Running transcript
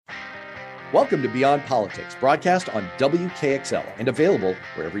Welcome to Beyond Politics, broadcast on WKXL and available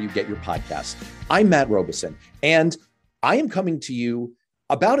wherever you get your podcasts. I'm Matt Robeson, and I am coming to you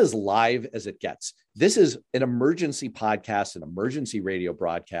about as live as it gets. This is an emergency podcast, an emergency radio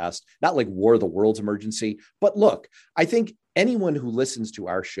broadcast, not like War of the Worlds emergency. But look, I think anyone who listens to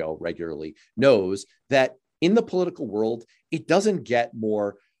our show regularly knows that in the political world, it doesn't get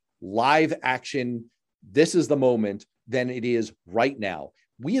more live action. This is the moment than it is right now.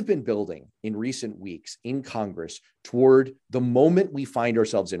 We have been building in recent weeks in Congress toward the moment we find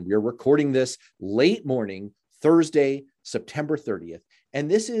ourselves in. We are recording this late morning, Thursday, September 30th.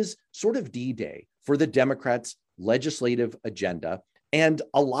 And this is sort of D-Day for the Democrats' legislative agenda and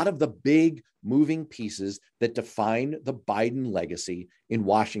a lot of the big moving pieces that define the Biden legacy in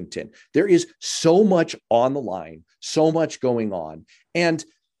Washington. There is so much on the line, so much going on. And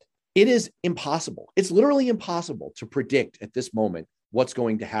it is impossible. It's literally impossible to predict at this moment what's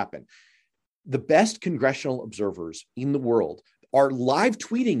going to happen. The best congressional observers in the world are live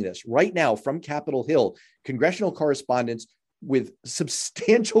tweeting this right now from Capitol Hill, congressional correspondents with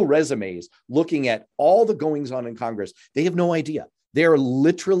substantial resumes looking at all the goings on in Congress. They have no idea. They're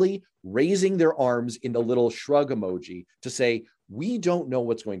literally raising their arms in the little shrug emoji to say, we don't know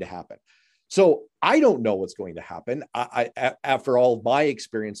what's going to happen. So I don't know what's going to happen after all of my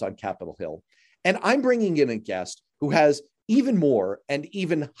experience on Capitol Hill. And I'm bringing in a guest who has even more and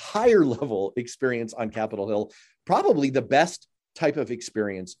even higher level experience on Capitol Hill, probably the best type of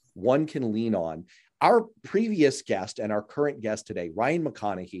experience one can lean on. Our previous guest and our current guest today, Ryan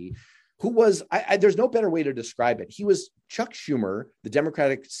McConaughey, who was, there's no better way to describe it. He was Chuck Schumer, the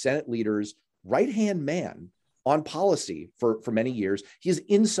Democratic Senate leader's right-hand man on policy for many years. He is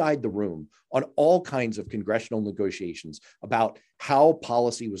inside the room on all kinds of congressional negotiations about how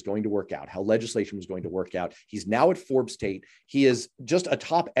policy was going to work out, how legislation was going to work out. He's now at Forbes Tate. He is just a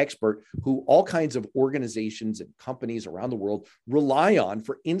top expert who all kinds of organizations and companies around the world rely on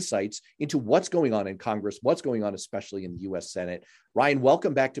for insights into what's going on in Congress, what's going on, especially in the U.S. Senate. Ryan,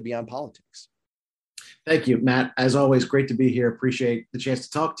 welcome back to Beyond Politics. Thank you, Matt. As always, great to be here. Appreciate the chance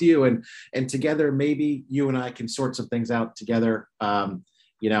to talk to you, and together, maybe you and I can sort some things out together.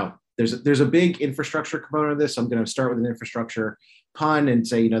 There's a big infrastructure component of this. I'm going to start with an infrastructure pun and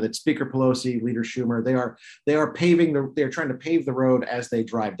say, that Speaker Pelosi, Leader Schumer, they're trying to pave the road as they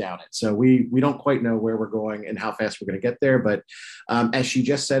drive down it. So we don't quite know where we're going and how fast we're going to get there. But as she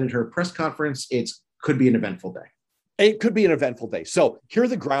just said at her press conference, it could be an eventful day. It could be an eventful day. So here are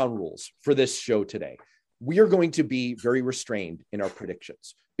the ground rules for this show today. We are going to be very restrained in our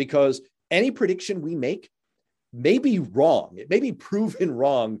predictions because any prediction we make may be wrong. It may be proven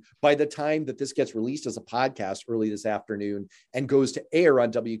wrong by the time that this gets released as a podcast early this afternoon and goes to air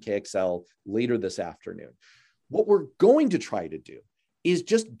on WKXL later this afternoon. What we're going to try to do is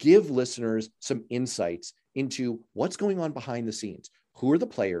just give listeners some insights into what's going on behind the scenes. Who are the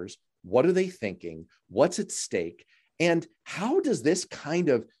players? What are they thinking? What's at stake? And how does this kind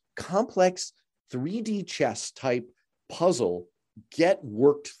of complex 3D chess type puzzle get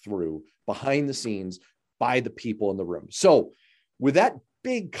worked through behind the scenes by the people in the room? So with that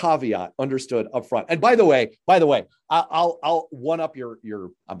big caveat understood up front, and by the way, I'll one up your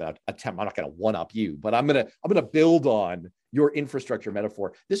I'm not going to one up you, but I'm going to build on your infrastructure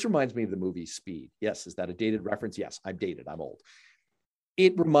metaphor. This reminds me of the movie Speed. Yes. Is that a dated reference? Yes, I'm dated. I'm old.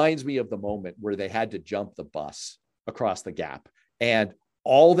 It reminds me of the moment where they had to jump the bus across the gap and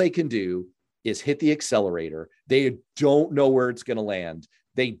all they can do is hit the accelerator. They don't know where it's going to land.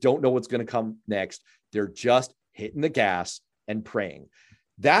 They don't know what's going to come next. They're just hitting the gas and praying.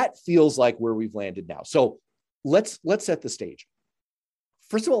 That feels like where we've landed now. So let's set the stage.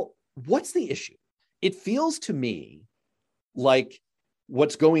 First of all, what's the issue? It feels to me like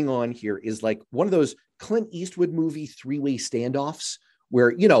what's going on here is like one of those Clint Eastwood movie three-way standoffs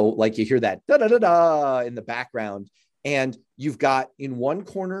where, like you hear that da-da-da-da in the background, and you've got in one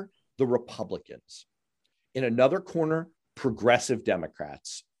corner, the Republicans, in another corner, progressive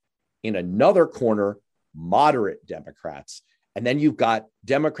Democrats, in another corner, moderate Democrats, and then you've got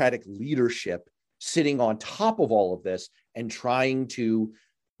Democratic leadership sitting on top of all of this and trying to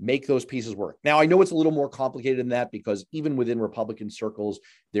make those pieces work. Now, I know it's a little more complicated than that because even within Republican circles,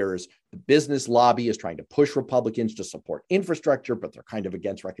 there's the business lobby is trying to push Republicans to support infrastructure, but they're kind of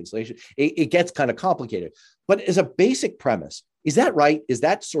against reconciliation. It gets kind of complicated. But as a basic premise, is that right? Is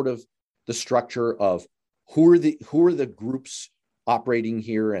that sort of the structure of who are the groups operating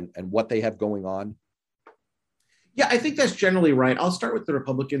here and what they have going on? Yeah, I think that's generally right. I'll start with the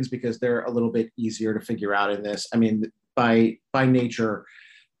Republicans because they're a little bit easier to figure out in this. I mean, by nature,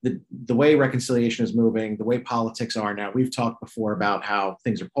 the way reconciliation is moving, the way politics are now. We've talked before about how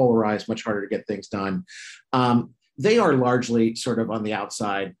things are polarized, much harder to get things done. They are largely sort of on the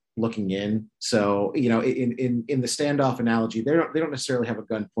outside looking in. So, in the standoff analogy, they don't necessarily have a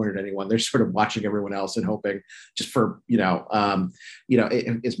gun pointed at anyone. They're sort of watching everyone else and hoping just for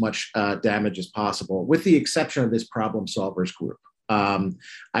as much damage as possible, with the exception of this problem solvers group.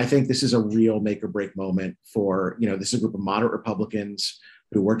 I think this is a real make or break moment for, this is a group of moderate Republicans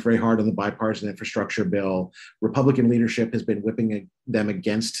who worked very hard on the bipartisan infrastructure bill. Republican leadership has been whipping them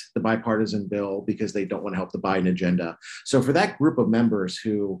against the bipartisan bill because they don't want to help the Biden agenda. So for that group of members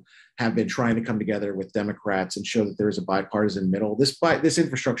who have been trying to come together with Democrats and show that there is a bipartisan middle, this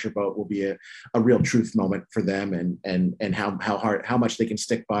infrastructure vote will be a real truth moment for them, and how much they can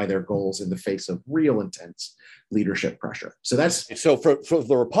stick by their goals in the face of real intense leadership pressure. So for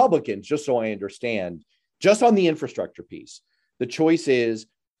the Republicans, just so I understand, just on the infrastructure piece, the choice is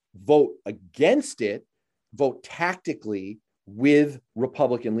vote against it, vote tactically with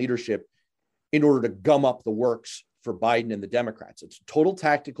Republican leadership in order to gum up the works for Biden and the Democrats. It's a total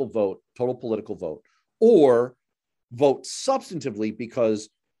tactical vote, total political vote, or vote substantively because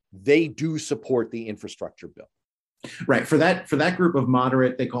they do support the infrastructure bill. Right. For that group of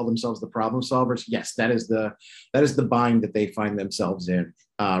moderate, they call themselves the problem solvers. Yes, that is the bind that they find themselves in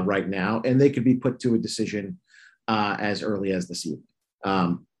right now, and they could be put to a decision as early as this evening.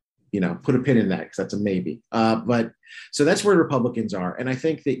 Put a pin in that because that's a maybe. But so that's where Republicans are, and I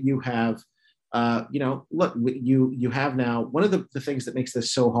think that you have, you have now one of the things that makes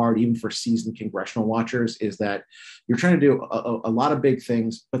this so hard, even for seasoned congressional watchers, is that you're trying to do a lot of big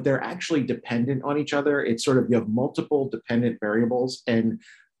things, but they're actually dependent on each other. It's sort of, you have multiple dependent variables, and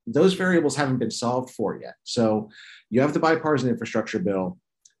those variables haven't been solved for yet. So you have the bipartisan infrastructure bill.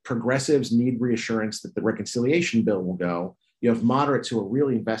 Progressives need reassurance that the reconciliation bill will go. You have moderates who are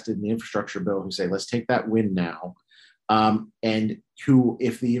really invested in the infrastructure bill who say, let's take that win now. And who,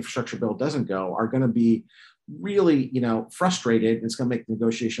 if the infrastructure bill doesn't go, are going to be really, frustrated. And it's going to make the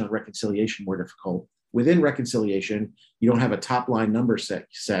negotiation on reconciliation more difficult. Within reconciliation, you don't have a top line number set.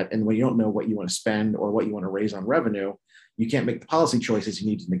 And when you don't know what you want to spend or what you want to raise on revenue, you can't make the policy choices you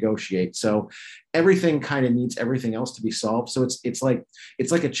need to negotiate. So everything kind of needs everything else to be solved. So it's like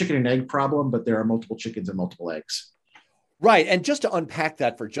a chicken and egg problem, but there are multiple chickens and multiple eggs. Right. And just to unpack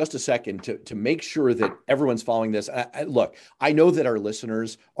that for just a second, to make sure that everyone's following this, look, I know that our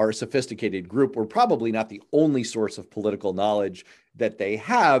listeners are a sophisticated group. We're probably not the only source of political knowledge that they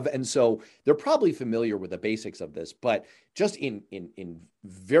have. And so they're probably familiar with the basics of this, but just in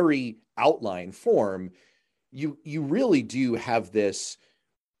very outline form, you really do have this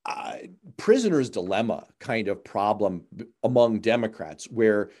prisoner's dilemma kind of problem among Democrats,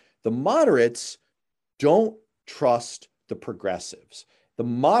 where the moderates don't trust the progressives. The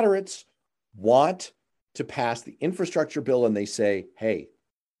moderates want to pass the infrastructure bill, and they say, hey,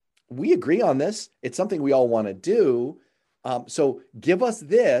 we agree on this. It's something we all want to do. So give us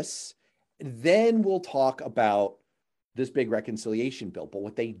this, then we'll talk about this big reconciliation bill. But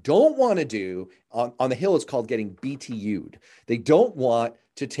what they don't want to do on the Hill, it's called getting BTU'd. They don't want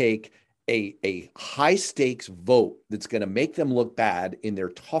to take a high stakes vote that's going to make them look bad in their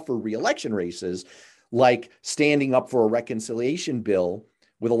tougher reelection races, like standing up for a reconciliation bill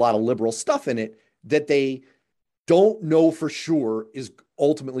with a lot of liberal stuff in it that they don't know for sure is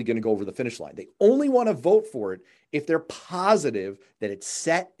ultimately going to go over the finish line. They only want to vote for it if they're positive that it's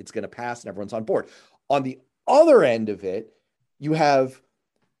set, it's going to pass, and everyone's on board. On the other end of it, you have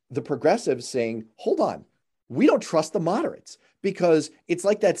the progressives saying, hold on, we don't trust the moderates, because it's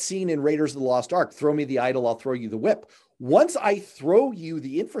like that scene in Raiders of the Lost Ark, throw me the idol, I'll throw you the whip. Once I throw you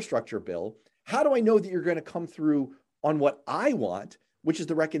the infrastructure bill, how do I know that you're going to come through on what I want, which is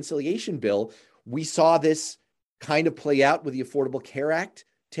the reconciliation bill? We saw this kind of play out with the Affordable Care Act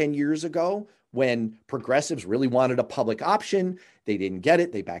 10 years ago, when progressives really wanted a public option. They didn't get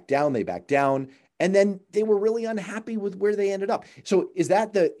it. They backed down. And then they were really unhappy with where they ended up. So is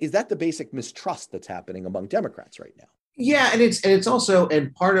that the basic mistrust that's happening among Democrats right now? Yeah, and it's also,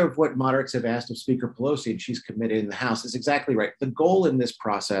 and part of what moderates have asked of Speaker Pelosi, and she's committed in the House, is exactly right. The goal in this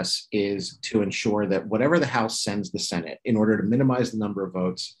process is to ensure that whatever the House sends the Senate, in order to minimize the number of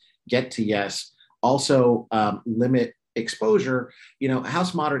votes, get to yes, also limit exposure.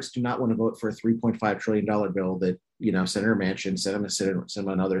 House moderates do not want to vote for a $3.5 trillion bill that, Senator Manchin, Senator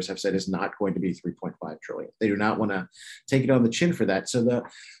Sinema, and others have said is not going to be $3.5 trillion. They do not want to take it on the chin for that. So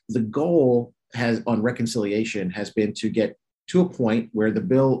the goal on reconciliation has been to get to a point where the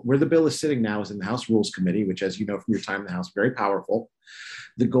bill is sitting now is in the House Rules Committee, which, as you know from your time in the House, very powerful.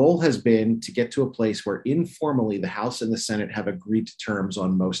 The goal has been to get to a place where informally the House and the Senate have agreed to terms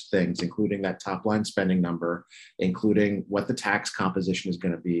on most things, including that top line spending number, including what the tax composition is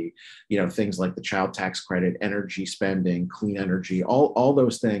going to be, things like the child tax credit, energy spending, clean energy, all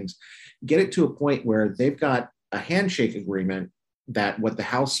those things. Get it to a point where they've got a handshake agreement that what the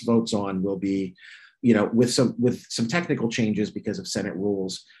House votes on will be, with some technical changes because of Senate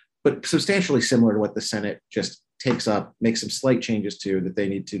rules, but substantially similar to what the Senate just takes up, makes some slight changes to that they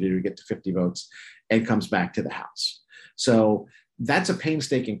need to do to get to 50 votes, and comes back to the House. So that's a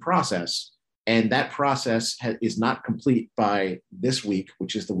painstaking process. And that process is not complete by this week,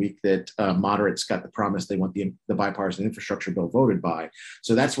 which is the week that moderates got the promise they want the bipartisan infrastructure bill voted by.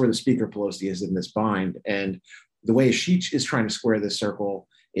 So that's where the Speaker Pelosi is in this bind. And the way she is trying to square this circle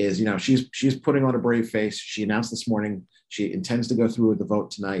is, she's putting on a brave face. She announced this morning she intends to go through with the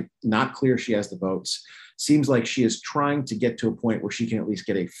vote tonight. Not clear she has the votes. Seems like she is trying to get to a point where she can at least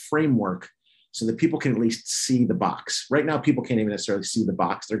get a framework so that people can at least see the box. Right now, people can't even necessarily see the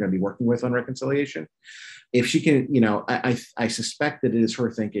box they're going to be working with on reconciliation. If she can, I suspect that it is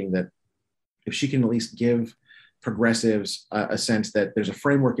her thinking that if she can at least give progressives a sense that there's a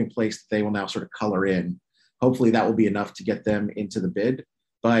framework in place that they will now sort of color in, hopefully that will be enough to get them into the bid.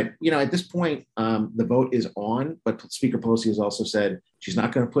 But, at this point, the vote is on, but Speaker Pelosi has also said she's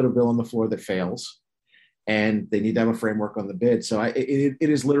not going to put a bill on the floor that fails, and they need to have a framework on the bid. So it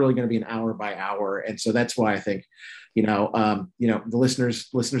is literally going to be an hour by hour. And so that's why I think, the listeners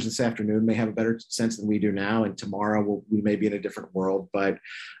this afternoon may have a better sense than we do now. And tomorrow we may be in a different world, but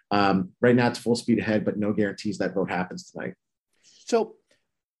right now it's full speed ahead, but no guarantees that vote happens tonight. So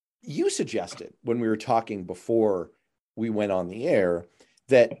you suggested when we were talking before we went on the air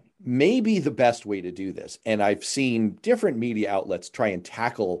that maybe the best way to do this, and I've seen different media outlets try and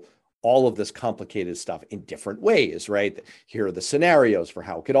tackle all of this complicated stuff in different ways, right? Here are the scenarios for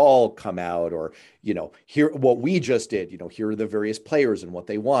how it could all come out, or, here, what we just did, here are the various players and what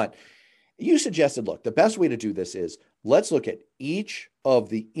they want. You suggested, look, the best way to do this is let's look at each of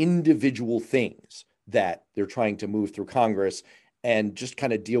the individual things that they're trying to move through Congress and just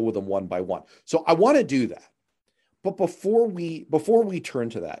kind of deal with them one by one. So I want to do that. But before we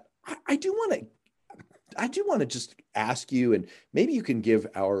turn to that, I do want to just ask you, and maybe you can give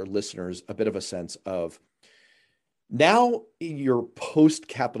our listeners a bit of a sense of, now in your post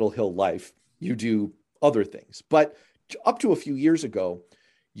Capitol Hill life, you do other things, but up to a few years ago,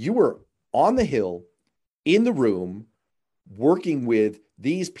 you were on the Hill, in the room, working with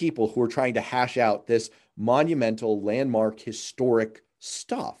these people who are trying to hash out this monumental, landmark, historic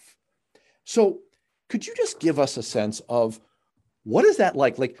stuff. So could you just give us a sense of what is that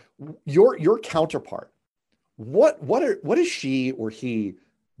like? Like your counterpart, what is she or he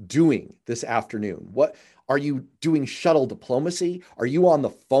doing this afternoon? What are you doing? Shuttle diplomacy? Are you on the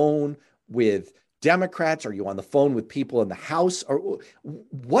phone with Democrats? Are you on the phone with people in the House? Or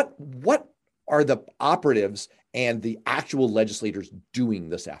what are the operatives and the actual legislators doing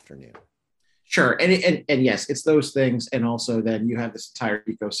this afternoon? Sure. And yes, it's those things. And also then you have this entire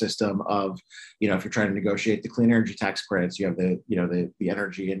ecosystem of, if you're trying to negotiate the clean energy tax credits, you have the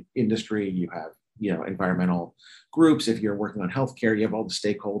energy industry, you have, environmental groups. If you're working on healthcare, you have all the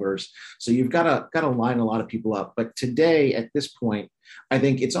stakeholders. So you've got to line a lot of people up. But today, at this point, I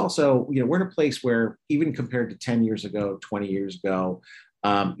think it's also, we're in a place where even compared to 10 years ago, 20 years ago,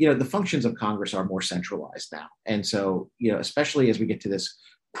 the functions of Congress are more centralized now. And so, especially as we get to this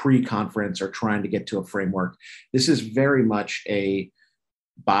pre-conference or trying to get to a framework, this is very much a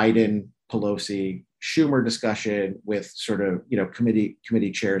Biden, Pelosi, Schumer discussion with sort of,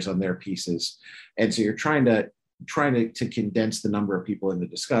 committee chairs on their pieces. And so you're trying to condense the number of people in the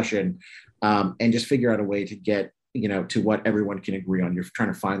discussion and just figure out a way to get, to what everyone can agree on. You're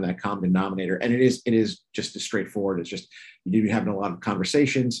trying to find that common denominator. And it is just as straightforward. It's just, you having a lot of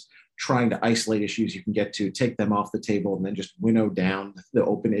conversations, trying to isolate issues you can get to, take them off the table, and then just winnow down the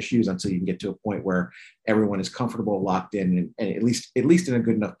open issues until you can get to a point where everyone is comfortable, locked in, and at least in a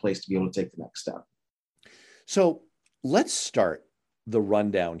good enough place to be able to take the next step. So let's start the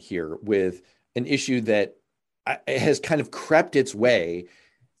rundown here with an issue that has kind of crept its way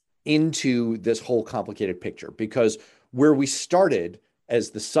into this whole complicated picture, because where we started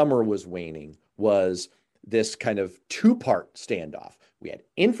as the summer was waning was this kind of two-part standoff. We had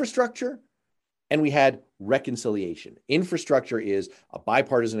infrastructure and we had reconciliation. Infrastructure is a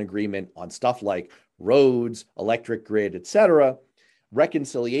bipartisan agreement on stuff like roads, electric grid, et cetera.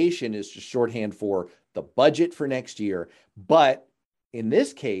 Reconciliation is just shorthand for the budget for next year. But in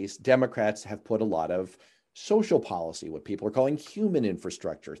this case, Democrats have put a lot of social policy, what people are calling human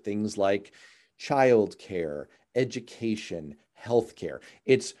infrastructure, things like childcare, education, healthcare.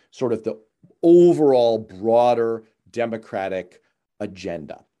 It's sort of the overall broader democratic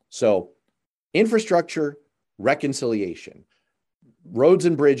agenda. So infrastructure, reconciliation, roads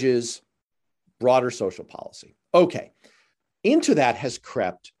and bridges, broader social policy. Okay. Into that has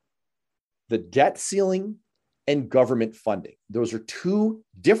crept the debt ceiling and government funding. Those are two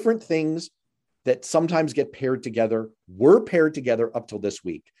different things that sometimes get paired together, were paired together up till this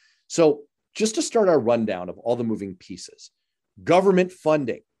week. So just to start our rundown of all the moving pieces, government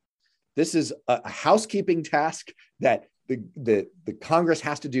funding. This is a housekeeping task that the Congress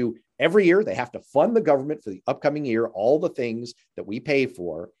has to do every year. They have to fund the government for the upcoming year, all the things that we pay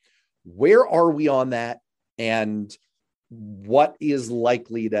for. Where are we on that? And what is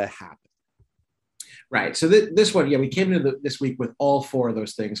likely to happen? Right. So this one, we came into this week with all four of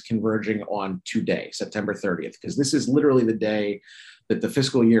those things converging on today, September 30th, because this is literally the day that the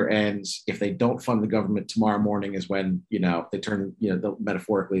fiscal year ends. If they don't fund the government, tomorrow morning is when, they turn,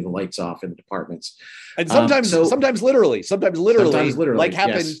 metaphorically, the lights off in the departments. And sometimes literally, like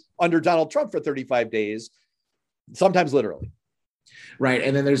happened under Donald Trump for 35 days, sometimes literally. Right.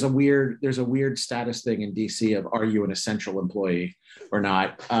 And then there's a weird status thing in DC of, are you an essential employee or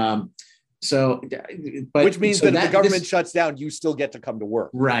not? Which means that if the government shuts down, you still get to come to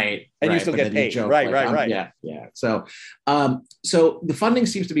work. Right. And you still get paid. Right. Yeah. So the funding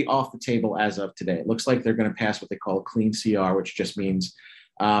seems to be off the table as of today. It looks like they're going to pass what they call a clean CR, which just means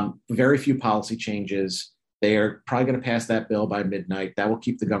very few policy changes. They are probably going to pass that bill by midnight. That will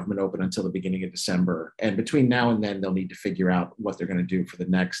keep the government open until the beginning of December. And between now and then, they'll need to figure out what they're going to do for the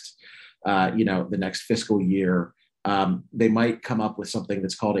next fiscal year. They might come up with something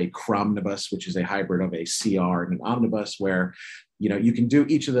that's called a cromnibus, which is a hybrid of a CR and an omnibus, where you can do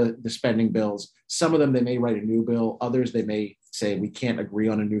each of the spending bills. Some of them, they may write a new bill. Others, they may say, we can't agree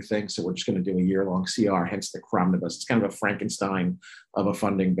on a new thing, so we're just going to do a year-long CR, hence the cromnibus. It's kind of a Frankenstein of a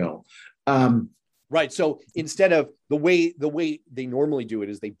funding bill. Right. So instead of the way they normally do it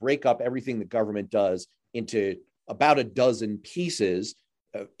is they break up everything the government does into about a dozen pieces,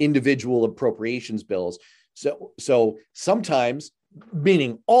 individual appropriations bills. So sometimes,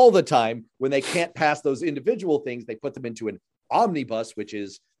 meaning all the time, when they can't pass those individual things, they put them into an omnibus, which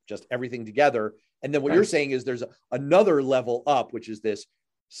is just everything together. And then what you're saying is there's another level up, which is this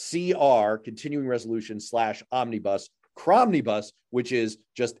CR, continuing resolution / omnibus, cromnibus, which is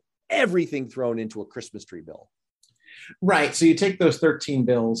just everything thrown into a Christmas tree bill. Right. So you take those 13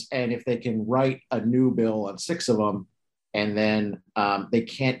 bills, and if they can write a new bill on 6 of them, and then they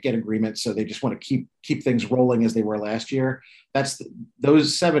can't get agreement, so they just want to keep things rolling as they were last year.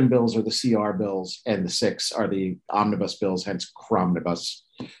 Those 7 bills are the CR bills, and the 6 are the omnibus bills, hence cromnibus,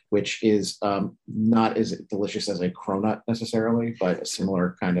 which is not as delicious as a cronut necessarily, but a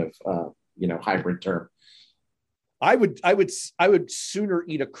similar kind of hybrid term. I would sooner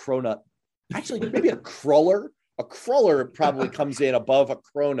eat a cronut. Actually, maybe a cruller. A cruller probably comes in above a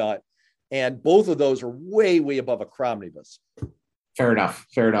cronut. And both of those are way, way above a cromnibus. Fair enough.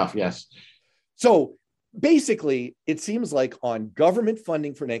 Yes. So basically, it seems like on government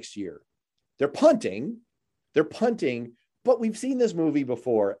funding for next year, they're punting, but we've seen this movie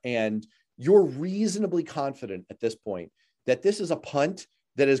before, and you're reasonably confident at this point that this is a punt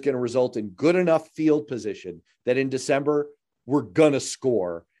that is going to result in good enough field position that in December, we're going to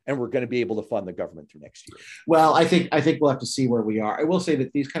score and we're going to be able to fund the government through next year. Well, I think we'll have to see where we are. I will say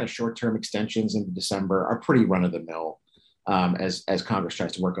that these kind of short-term extensions into December are pretty run-of-the-mill as Congress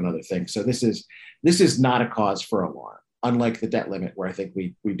tries to work on other things. So this is not a cause for alarm, unlike the debt limit, where I think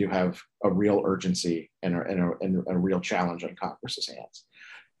we do have a real urgency and a real challenge on Congress's hands.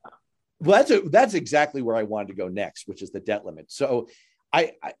 Well, that's exactly where I wanted to go next, which is the debt limit. So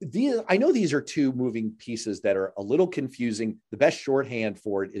I know these are two moving pieces that are a little confusing. The best shorthand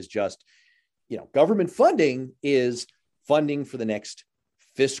for it is just, government funding is funding for the next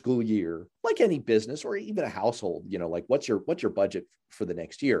fiscal year, like any business or even a household, like what's your budget for the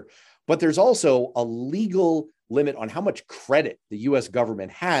next year. But there's also a legal limit on how much credit the US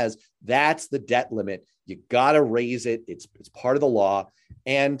government has. That's the debt limit. You got to raise it. It's part of the law.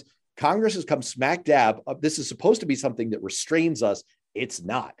 And Congress has come smack dab. This is supposed to be something that restrains us. It's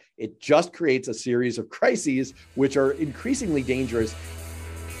not. It just creates a series of crises, which are increasingly dangerous.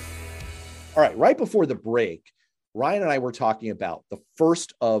 All right before the break, Ryan and I were talking about the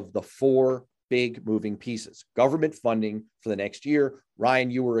first of the 4 big moving pieces, government funding for the next year. Ryan,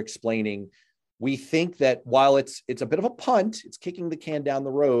 you were explaining, we think that while it's a bit of a punt, it's kicking the can down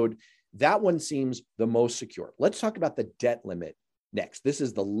the road, that one seems the most secure. Let's talk about the debt limit next. This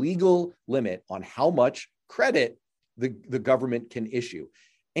is the legal limit on how much credit the government can issue.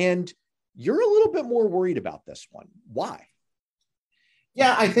 And you're a little bit more worried about this one. Why?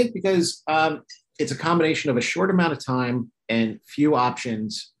 Yeah, I think because it's a combination of a short amount of time and few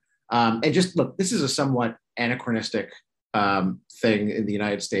options. And just look, this is a somewhat anachronistic thing in the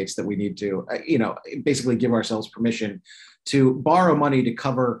United States that we need to, basically give ourselves permission to borrow money to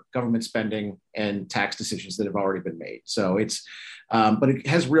cover government spending and tax decisions that have already been made. So but it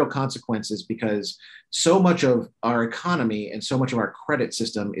has real consequences because so much of our economy and so much of our credit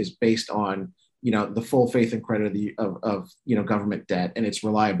system is based on the full faith and credit of government debt and its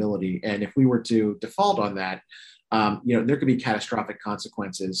reliability. And if we were to default on that, there could be catastrophic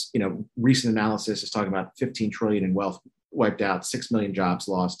consequences. Recent analysis is talking about 15 trillion in wealth wiped out, 6 million jobs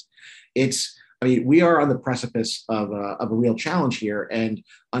lost. We are on the precipice of a real challenge here. And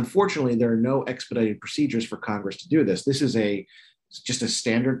unfortunately, there are no expedited procedures for Congress to do this. This is just a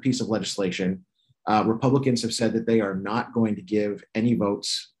standard piece of legislation. Republicans have said that they are not going to give any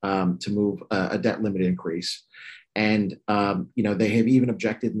votes to move a debt limit increase. And, they have even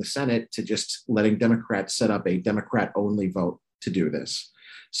objected in the Senate to just letting Democrats set up a Democrat-only vote to do this.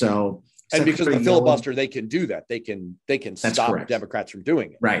 So, and because of the filibuster, they can do that. They can stop correct. Democrats from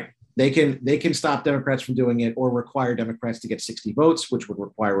doing it. Right. They can stop Democrats from doing it or require Democrats to get 60 votes, which would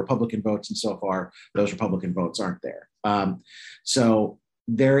require Republican votes. And so far, those Republican votes aren't there. So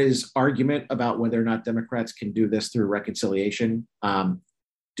there is argument about whether or not Democrats can do this through reconciliation.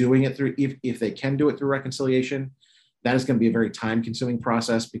 Doing it through, if they can do it through reconciliation, that is going to be a very time-consuming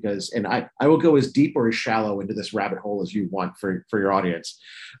process because, and I will go as deep or as shallow into this rabbit hole as you want for your audience.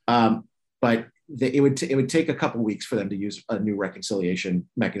 But it would take a couple of weeks for them to use a new reconciliation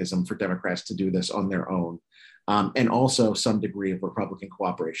mechanism for Democrats to do this on their own, and also some degree of Republican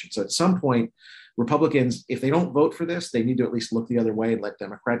cooperation. So at some point, Republicans, if they don't vote for this, they need to at least look the other way and let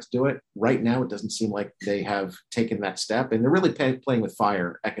Democrats do it. Right now, it doesn't seem like they have taken that step, and they're really playing with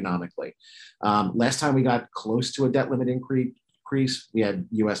fire economically. Last time we got close to a debt limit increase, we had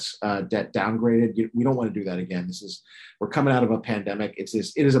U.S. Debt downgraded. We don't want to do that again. We're coming out of a pandemic. It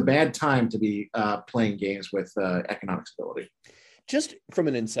is a bad time to be playing games with economic stability. Just from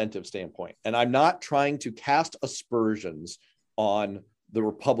an incentive standpoint, and I'm not trying to cast aspersions on the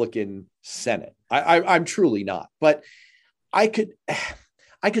Republican Senate. I'm truly not, but I could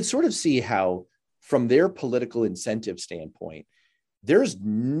sort of see how, from their political incentive standpoint, there's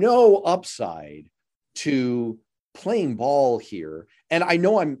no upside to playing ball here. And I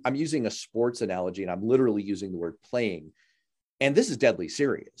know I'm using a sports analogy, and I'm literally using the word playing. And this is deadly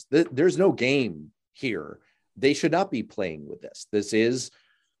serious. There's no game here. They should not be playing with this. This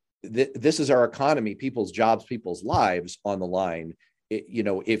is our economy, people's jobs, people's lives on the line.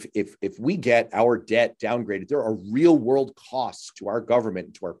 If we get our debt downgraded, there are real world costs to our government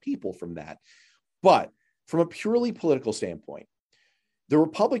and to our people from that. But from a purely political standpoint, the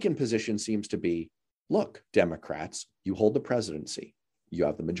Republican position seems to be, look, Democrats, you hold the presidency. You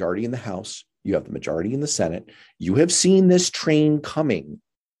have the majority in the House. You have the majority in the Senate. You have seen this train coming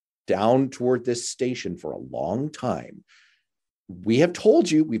down toward this station for a long time. We have told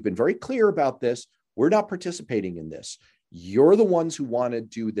you, we've been very clear about this. We're not participating in this. You're the ones who want to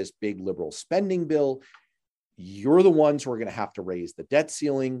do this big liberal spending bill. You're the ones who are going to have to raise the debt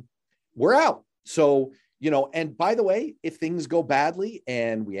ceiling. We're out. So, and by the way, if things go badly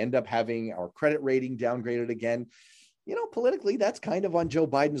and we end up having our credit rating downgraded again, politically, that's kind of on Joe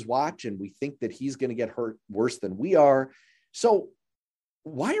Biden's watch. And we think that he's going to get hurt worse than we are. So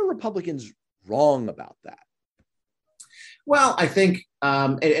why are Republicans wrong about that? Well, I think,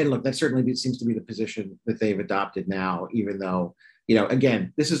 and look, that certainly seems to be the position that they've adopted now, even though,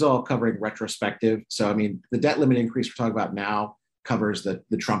 again, this is all covering retrospective. So, the debt limit increase we're talking about now covers the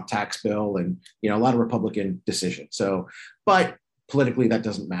Trump tax bill and, a lot of Republican decisions. So, but politically, that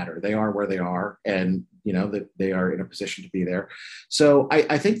doesn't matter. They are where they are, and that they are in a position to be there. So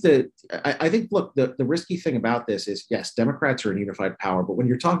I think, look, the risky thing about this is, yes, Democrats are in unified power, but when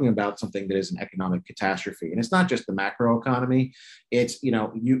you're talking about something that is an economic catastrophe, and it's not just the macro economy, it's,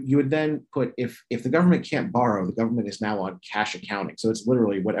 you would then put, if the government can't borrow, the government is now on cash accounting. So it's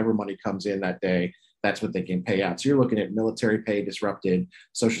literally whatever money comes in that day, that's what they can pay out. So you're looking at military pay disrupted,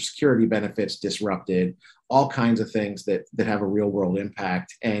 Social Security benefits disrupted, all kinds of things that have a real world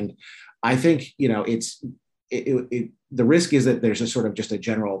impact. And I think, the risk is that there's just a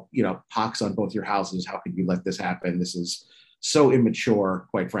general, pox on both your houses. How could you let this happen? This is so immature,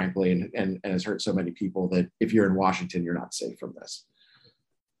 quite frankly, and has hurt so many people that if you're in Washington, you're not safe from this.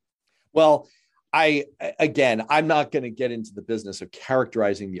 Well, I'm not going to get into the business of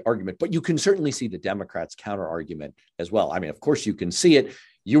characterizing the argument, but you can certainly see the Democrats' counter argument as well. Of course, you can see it.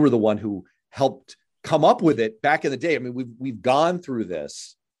 You were the one who helped come up with it back in the day. I mean, we've gone through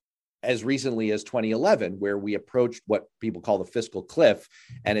this as recently as 2011, where we approached what people call the fiscal cliff,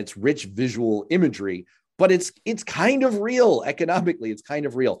 and it's rich visual imagery, but it's kind of real economically. It's kind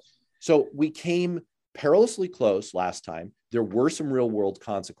of real. So we came perilously close last time. There were some real world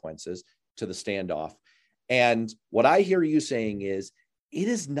consequences to the standoff. And what I hear you saying is it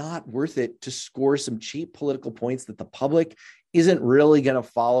is not worth it to score some cheap political points that the public isn't really going to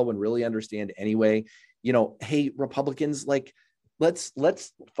follow and really understand anyway. You know, hey, Republicans, like, let's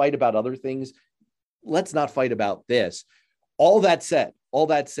fight about other things. Let's not fight about this. All that said,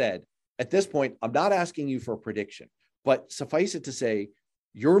 at this point, I'm not asking you for a prediction, but suffice it to say,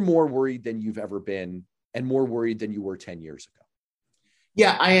 you're more worried than you've ever been and more worried than you were 10 years ago.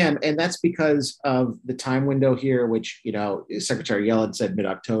 Yeah, I am. And that's because of the time window here, which, you know, Secretary Yellen said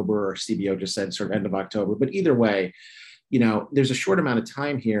mid-October, or CBO just said sort of end of October. But either way, you know, there's a short amount of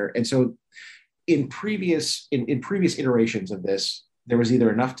time here. And so in previous iterations of this, there was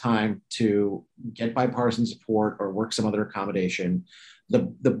either enough time to get bipartisan support or work some other accommodation. The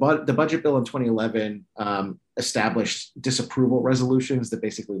budget bill in 2011 established disapproval resolutions that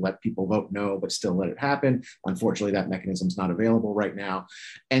basically let people vote no, but still let it happen. Unfortunately, that mechanism is not available right now.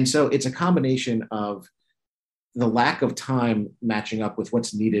 And so it's a combination of the lack of time matching up with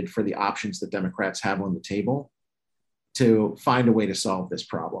what's needed for the options that Democrats have on the table to find a way to solve this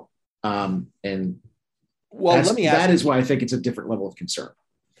problem. And well, that is why I think it's a different level of concern.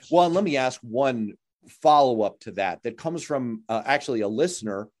 Well, and let me ask one follow-up to that comes from actually a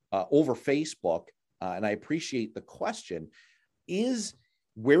listener over Facebook, and I appreciate the question, is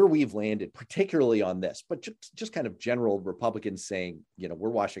where we've landed, particularly on this, but just kind of general Republicans saying, you know, we're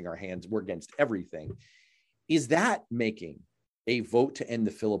washing our hands, we're against everything. Is that making a vote to end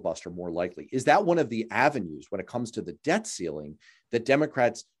the filibuster more likely? Is that one of the avenues when it comes to the debt ceiling that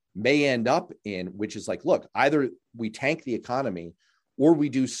Democrats may end up in, which is like, look, either we tank the economy or we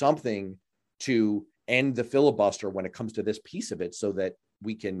do something to end the filibuster when it comes to this piece of it so that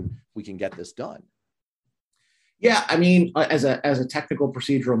we can get this done? Yeah, I mean, as a technical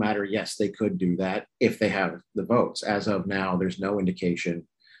procedural matter, yes, they could do that if they have the votes. As of now, there's no indication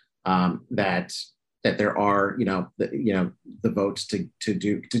that there are, the votes to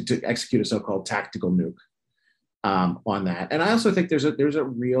execute a so-called tactical nuke on that. And I also think there's a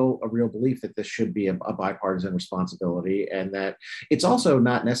real belief that this should be a bipartisan responsibility, and that it's also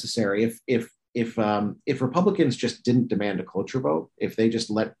not necessary if Republicans just didn't demand a cloture vote, if they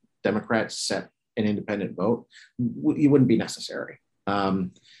just let Democrats set an independent vote, it wouldn't be necessary.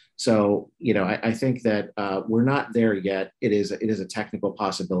 So, I think that we're not there yet. It is a technical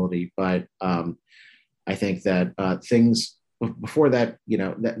possibility, but I think that things before that,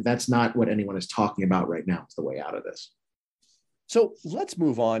 that's not what anyone is talking about right now. It's the way out of this. So let's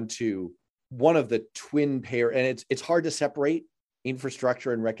move on to one of the twin pair, and it's hard to separate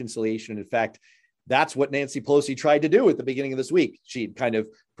infrastructure and reconciliation. In fact, that's what Nancy Pelosi tried to do at the beginning of this week. She kind of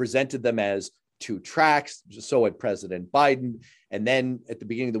presented them as two tracks. So had President Biden. And then at the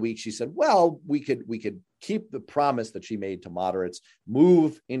beginning of the week, she said, well, we could keep the promise that she made to moderates,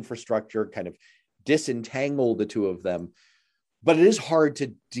 move infrastructure, kind of disentangle the two of them. But it is hard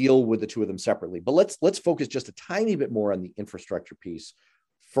to deal with the two of them separately. But let's focus just a tiny bit more on the infrastructure piece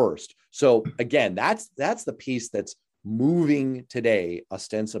first. So again, that's the piece that's moving today,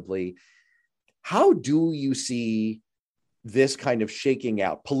 ostensibly. How do you see this kind of shaking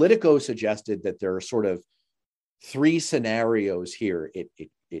out? Politico suggested that there are sort of three scenarios here.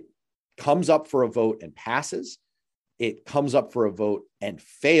 It comes up for a vote and passes. It comes up for a vote and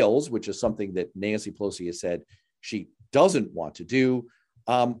fails, which is something that Nancy Pelosi has said she doesn't want to do,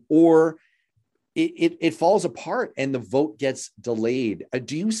 or it falls apart and the vote gets delayed.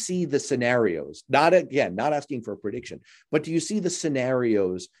 Do you see the scenarios? Not asking for a prediction, but do you see the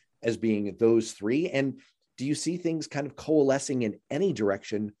scenarios as being those three? And do you see things kind of coalescing in any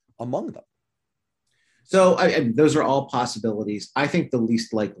direction among them? So those are all possibilities. I think the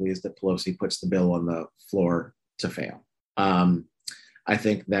least likely is that Pelosi puts the bill on the floor to fail. I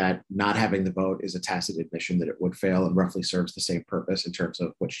think that not having the vote is a tacit admission that it would fail, and roughly serves the same purpose in terms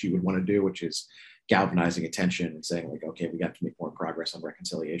of what she would want to do, which is galvanizing attention and saying like, okay, we got to make more progress on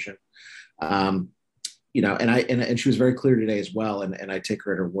reconciliation. And she was very clear today as well. And I take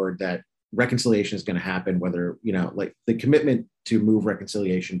her at her word that reconciliation is going to happen, whether, like the commitment to move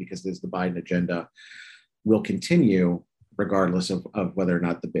reconciliation because there's the Biden agenda will continue regardless of whether or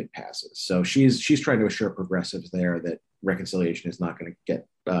not the bid passes. So she's trying to assure progressives there that reconciliation is not going to get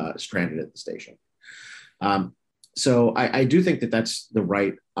stranded at the station. So I do think that that's the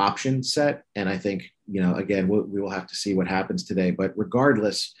right option set. And I think, again, we will have to see what happens today. But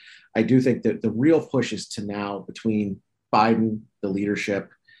regardless, I do think that the real push is to now between Biden, the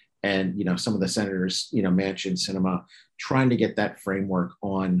leadership, and some of the senators, Manchin, Sinema, trying to get that framework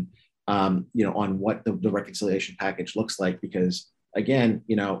on on what the reconciliation package looks like, because again,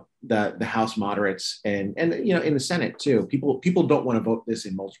 the House moderates and in the Senate too, people don't want to vote this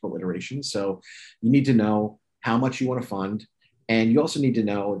in multiple iterations. So you need to know how much you want to fund. And you also need to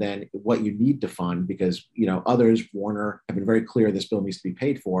know then what you need to fund, because others, Warner, have been very clear this bill needs to be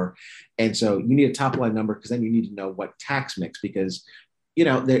paid for. And so you need a top line number, because then you need to know what tax mix, because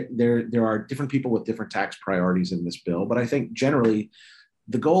there are different people with different tax priorities in this bill. But I think generally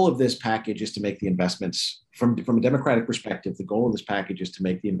the goal of this package is to make the investments from a Democratic perspective. The goal of this package is to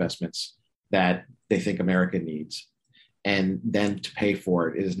make the investments that they think America needs, and then to pay for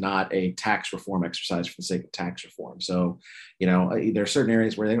it. It is not a tax reform exercise for the sake of tax reform. So, there are certain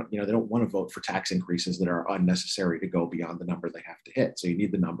areas where they don't want to vote for tax increases that are unnecessary to go beyond the number they have to hit. So you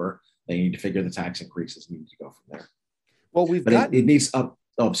need the number, then you need to figure the tax increases, and you need to go from there. Well, it needs up.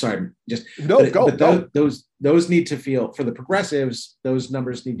 Oh, sorry. Just no, go. Those need to feel, for the progressives, those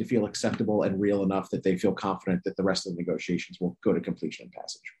numbers need to feel acceptable and real enough that they feel confident that the rest of the negotiations will go to completion and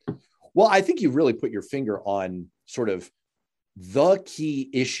passage. Well, I think you really put your finger on sort of the key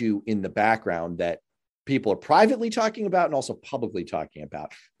issue in the background that people are privately talking about and also publicly talking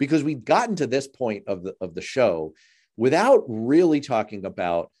about, because we've gotten to this point of the show without really talking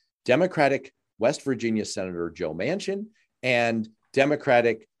about Democratic West Virginia Senator Joe Manchin and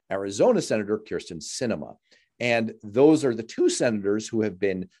Democratic Arizona Senator Kyrsten Sinema. And those are the two senators who have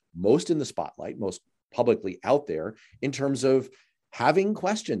been most in the spotlight, most publicly out there in terms of having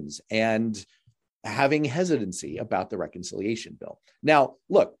questions and having hesitancy about the reconciliation bill. Now,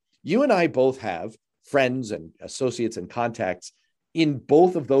 look, you and I both have friends and associates and contacts in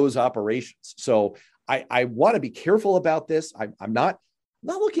both of those operations. So I want to be careful about this. I'm not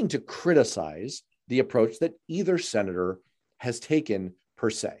looking to criticize the approach that either senator has taken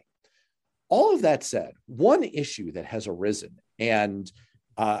per se. All of that said, one issue that has arisen and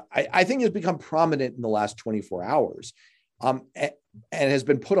I think has become prominent in the last 24 hours and has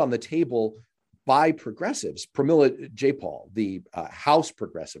been put on the table by progressives. Pramila Jayapal, the House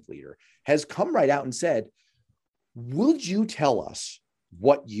progressive leader, has come right out and said, would you tell us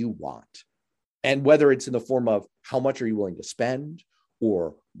what you want? And whether it's in the form of how much are you willing to spend,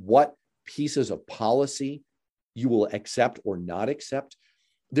 or what pieces of policy you will accept or not accept.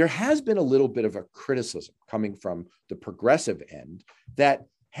 There has been a little bit of a criticism coming from the progressive end that,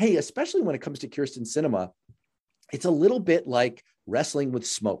 hey, especially when it comes to Kyrsten Sinema, it's a little bit like wrestling with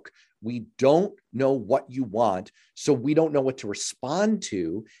smoke. We don't know what you want, so we don't know what to respond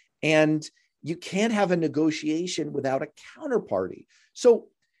to. And you can't have a negotiation without a counterparty. So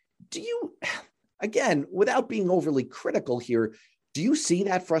do you, again, without being overly critical here, do you see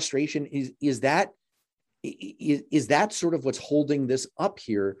that frustration? Is that sort of what's holding this up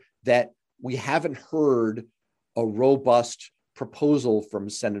here, that we haven't heard a robust proposal from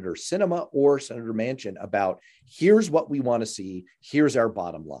Senator Sinema or Senator Manchin about here's what we want to see, here's our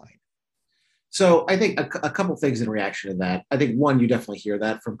bottom line? So I think a couple of things in reaction to that. I think one, you definitely hear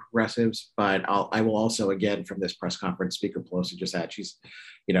that from progressives, but I will also, again, from this press conference Speaker Pelosi just had, she's,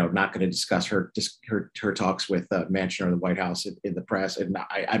 not going to discuss her talks with Manchin or the White House in the press, and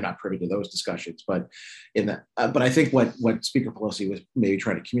I'm not privy to those discussions. But but I think what Speaker Pelosi was maybe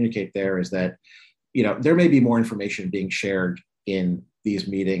trying to communicate there is that, there may be more information being shared in these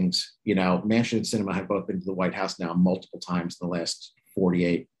meetings. Manchin and Sinema have both been to the White House now multiple times in the last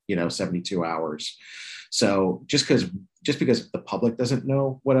 48. 72 hours. So just because the public doesn't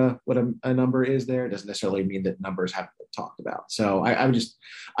know what a number is there doesn't necessarily mean that numbers haven't been talked about. So I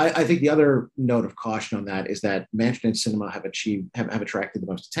think the other note of caution on that is that Manchin and Sinema have attracted the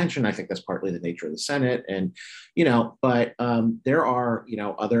most attention. I think that's partly the nature of the Senate, and but there are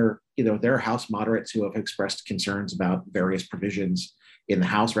other there are House moderates who have expressed concerns about various provisions in the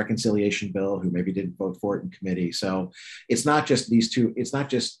House reconciliation bill who maybe didn't vote for it in committee. So it's not just these two. It's not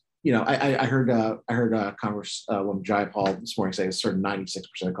just, I heard Congresswoman Jayapal this morning say a certain 96%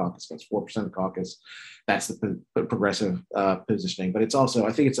 of caucus against 4% of the caucus. That's the progressive positioning. But it's also,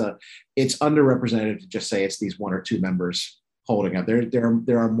 I think it's underrepresented to just say it's these one or two members holding up.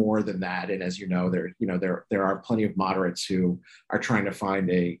 There are more than that. And as there are plenty of moderates who are trying to find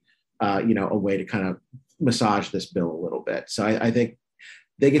a way to kind of massage this bill a little bit. So I think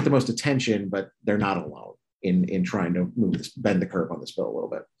they get the most attention, but they're not alone in trying to bend the curve on this bill a little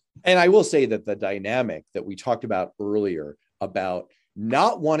bit. And I will say that the dynamic that we talked about earlier about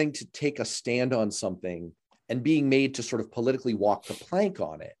not wanting to take a stand on something and being made to sort of politically walk the plank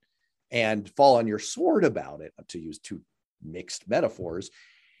on it and fall on your sword about it, to use two mixed metaphors,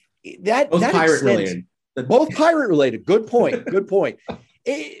 Both that pirate extends, related. both pirate related. Good point. Good point.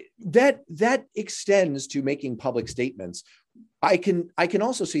 That extends to making public statements. I can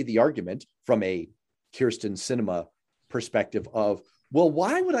also see the argument from a Kyrsten Sinema perspective of, well,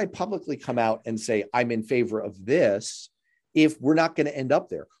 why would I publicly come out and say I'm in favor of this if we're not going to end up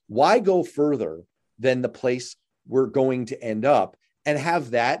there? Why go further than the place we're going to end up and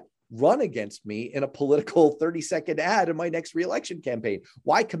have that run against me in a political 30-second ad in my next reelection campaign?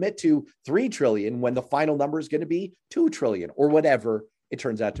 Why commit to 3 trillion when the final number is going to be 2 trillion or whatever it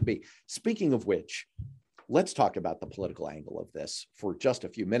turns out to be? Speaking of which, let's talk about the political angle of this for just a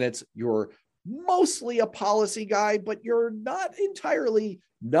few minutes. You're mostly a policy guy, but you're not entirely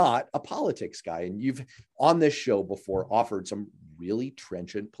not a politics guy. And you've on this show before offered some really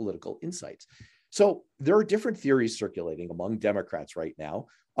trenchant political insights. So there are different theories circulating among Democrats right now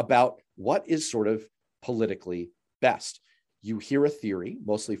about what is sort of politically best. You hear a theory,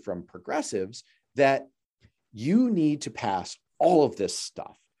 mostly from progressives, that you need to pass all of this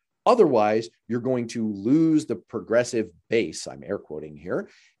stuff. Otherwise, you're going to lose the progressive base, I'm air quoting here,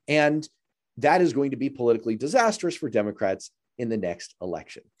 and that is going to be politically disastrous for Democrats in the next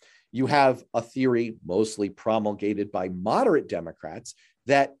election. You have a theory mostly promulgated by moderate Democrats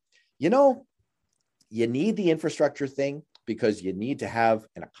that, you need the infrastructure thing because you need to have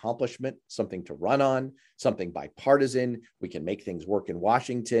an accomplishment, something to run on, something bipartisan. We can make things work in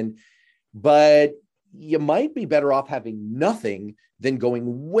Washington, but you might be better off having nothing than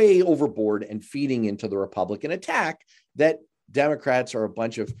going way overboard and feeding into the Republican attack that Democrats are a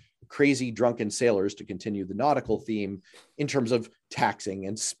bunch of crazy drunken sailors, to continue the nautical theme, in terms of taxing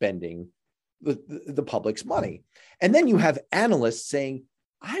and spending the public's money. And then you have analysts saying,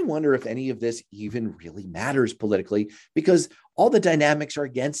 I wonder if any of this even really matters politically, because all the dynamics are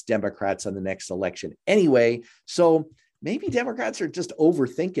against Democrats on the next election anyway. So maybe Democrats are just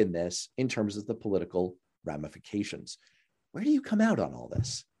overthinking this in terms of the political ramifications. Where do you come out on all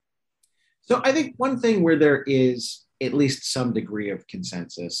this? So I think one thing where there is at least some degree of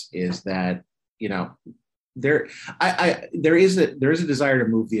consensus is that, there is a desire to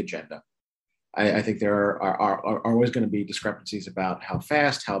move the agenda. I think there are always going to be discrepancies about how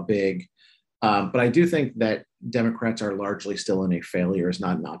fast, how big, but I do think that Democrats are largely still in a failure is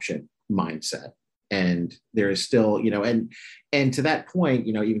not an option mindset. And there is still, and to that point,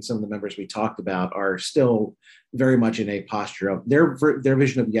 even some of the members we talked about are still very much in a posture of their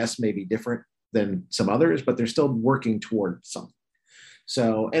vision of yes may be different than some others, but they're still working toward something.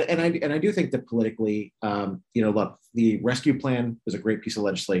 So, and I do think that politically, look, the rescue plan was a great piece of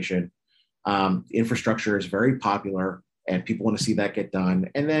legislation. Infrastructure is very popular, and people want to see that get done.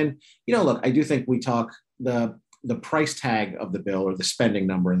 And then, look, I do think we talk the price tag of the bill or the spending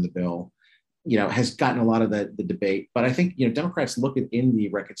number in the bill, has gotten a lot of the debate. But I think, Democrats look in the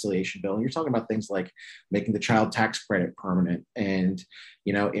reconciliation bill, and you're talking about things like making the child tax credit permanent and,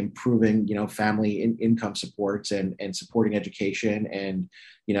 improving, family income supports and supporting education and,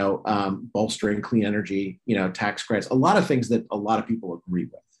 bolstering clean energy, tax credits, a lot of things that a lot of people agree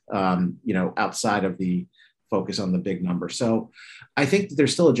with, outside of the focus on the big number. So I think that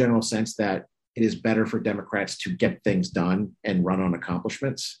there's still a general sense that it is better for Democrats to get things done and run on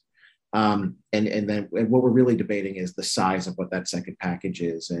accomplishments. And then what we're really debating is the size of what that second package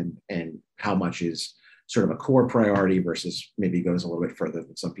is and how much is sort of a core priority versus maybe goes a little bit further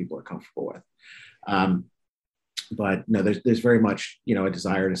than some people are comfortable with. But no, there's very much, a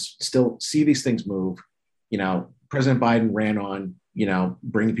desire to still see these things move. President Biden ran on,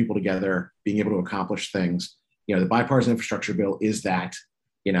 bringing people together, being able to accomplish things. The bipartisan infrastructure bill is that,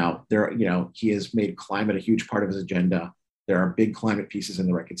 he has made climate a huge part of his agenda. There are big climate pieces in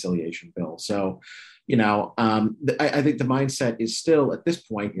the reconciliation bill. So, I think the mindset is still at this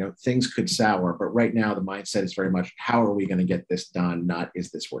point, things could sour, but right now the mindset is very much, how are we going to get this done? Not,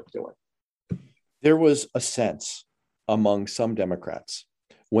 is this worth doing? There was a sense among some Democrats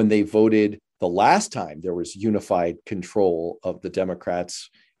when they voted the last time there was unified control of the Democrats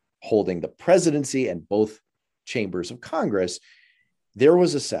holding the presidency and both chambers of Congress, there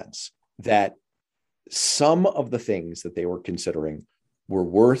was a sense that some of the things that they were considering were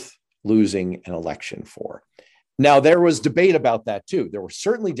worth losing an election for. Now, there was debate about that too. There were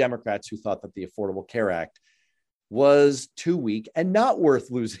certainly Democrats who thought that the Affordable Care Act was too weak and not worth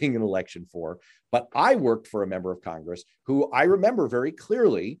losing an election for. But I worked for a member of Congress who I remember very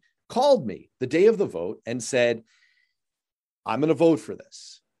clearly called me the day of the vote and said, I'm going to vote for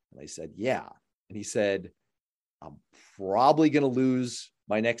this. And I said, yeah. And he said, I'm probably going to lose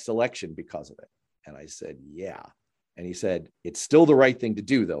my next election because of it. And I said, yeah. And he said, it's still the right thing to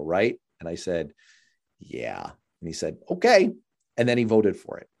do though, right? And I said, yeah. And he said, okay. And then he voted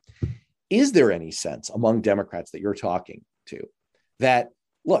for it. Is there any sense among Democrats that you're talking to that,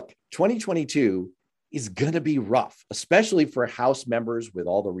 look, 2022 is going to be rough, especially for House members with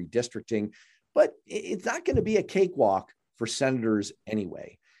all the redistricting, but it's not going to be a cakewalk for senators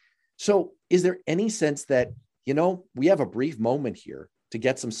anyway. So is there any sense that, we have a brief moment here to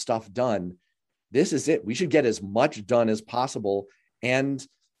get some stuff done? This is it. We should get as much done as possible. And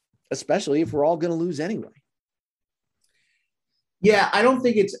especially if we're all going to lose anyway. Yeah,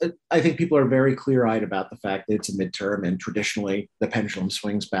 I think people are very clear-eyed about the fact that it's a midterm, and traditionally the pendulum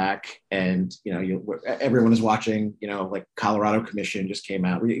swings back, and, everyone is watching, like Colorado Commission just came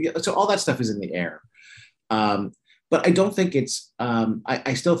out. So all that stuff is in the air. But I don't think it's,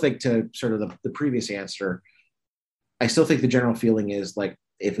 I still think, to sort of the previous answer, I still think the general feeling is like,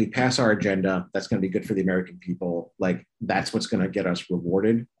 if we pass our agenda, that's going to be good for the American people. Like, that's what's going to get us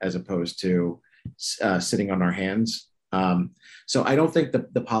rewarded, as opposed to sitting on our hands. So I don't think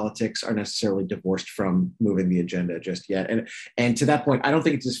the politics are necessarily divorced from moving the agenda just yet. And to that point, I don't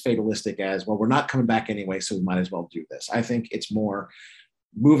think it's as fatalistic as, well, we're not coming back anyway, so we might as well do this. I think it's more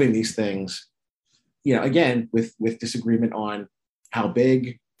moving these things, again, with disagreement on how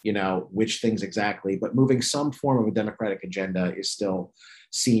big, which things exactly, but moving some form of a democratic agenda is still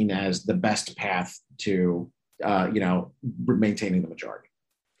seen as the best path to, maintaining the majority.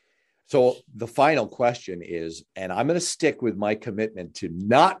 So the final question is, and I'm going to stick with my commitment to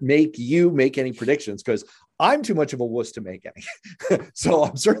not make you make any predictions, because I'm too much of a wuss to make any. So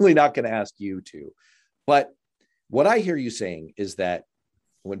I'm certainly not going to ask you to. But what I hear you saying is that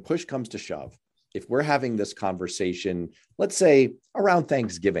when push comes to shove, if we're having this conversation, let's say around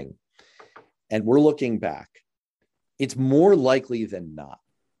Thanksgiving, and we're looking back, it's more likely than not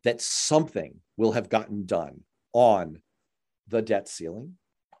that something will have gotten done on the debt ceiling,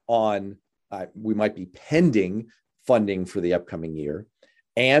 on we might be pending funding for the upcoming year,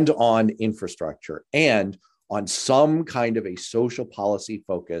 and on infrastructure, and on some kind of a social policy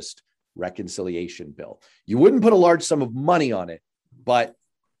focused reconciliation bill. You wouldn't put a large sum of money on it, but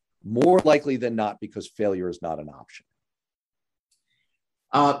more likely than not, because failure is not an option.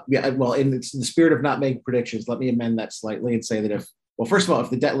 Yeah, well, in the spirit of not making predictions, let me amend that slightly and say that first of all, if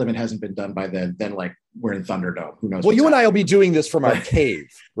the debt limit hasn't been done by then like we're in Thunderdome. Who knows? Well, you and I will be doing this from our cave,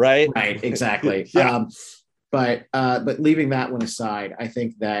 right? Right, exactly. Yeah. But leaving that one aside, I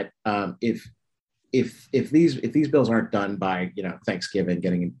think that if these bills aren't done by Thanksgiving,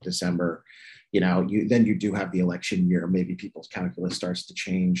 getting into December, then you do have the election year. Maybe people's calculus starts to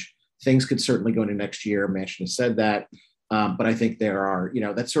change. Things could certainly go into next year. Manchin has said that, but I think there are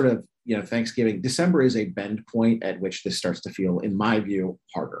that's sort of Thanksgiving. December is a bend point at which this starts to feel, in my view,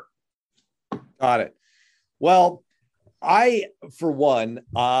 harder. Got it. Well, I, for one,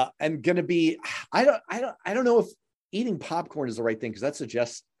 am going to be. I don't know if eating popcorn is the right thing, because that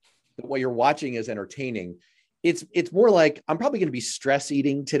suggests that what you're watching is entertaining. It's more like I'm probably going to be stress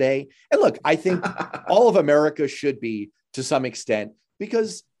eating today. And look, I think all of America should be, to some extent,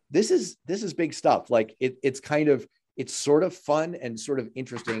 because this is big stuff. Like it's sort of fun and sort of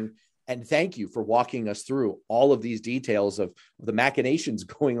interesting. And thank you for walking us through all of these details of the machinations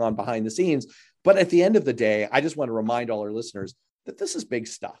going on behind the scenes. But at the end of the day, I just want to remind all our listeners that this is big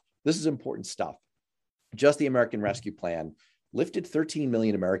stuff. This is important stuff. Just the American Rescue Plan lifted 13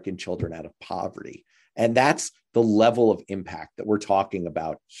 million American children out of poverty. And that's the level of impact that we're talking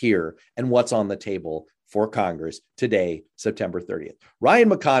about here, and what's on the table for Congress today, September 30th. Ryan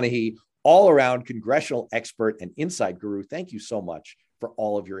McConaughey, all around congressional expert and inside guru, thank you so much for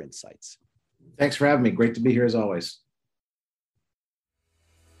all of your insights. Thanks for having me. Great to be here as always.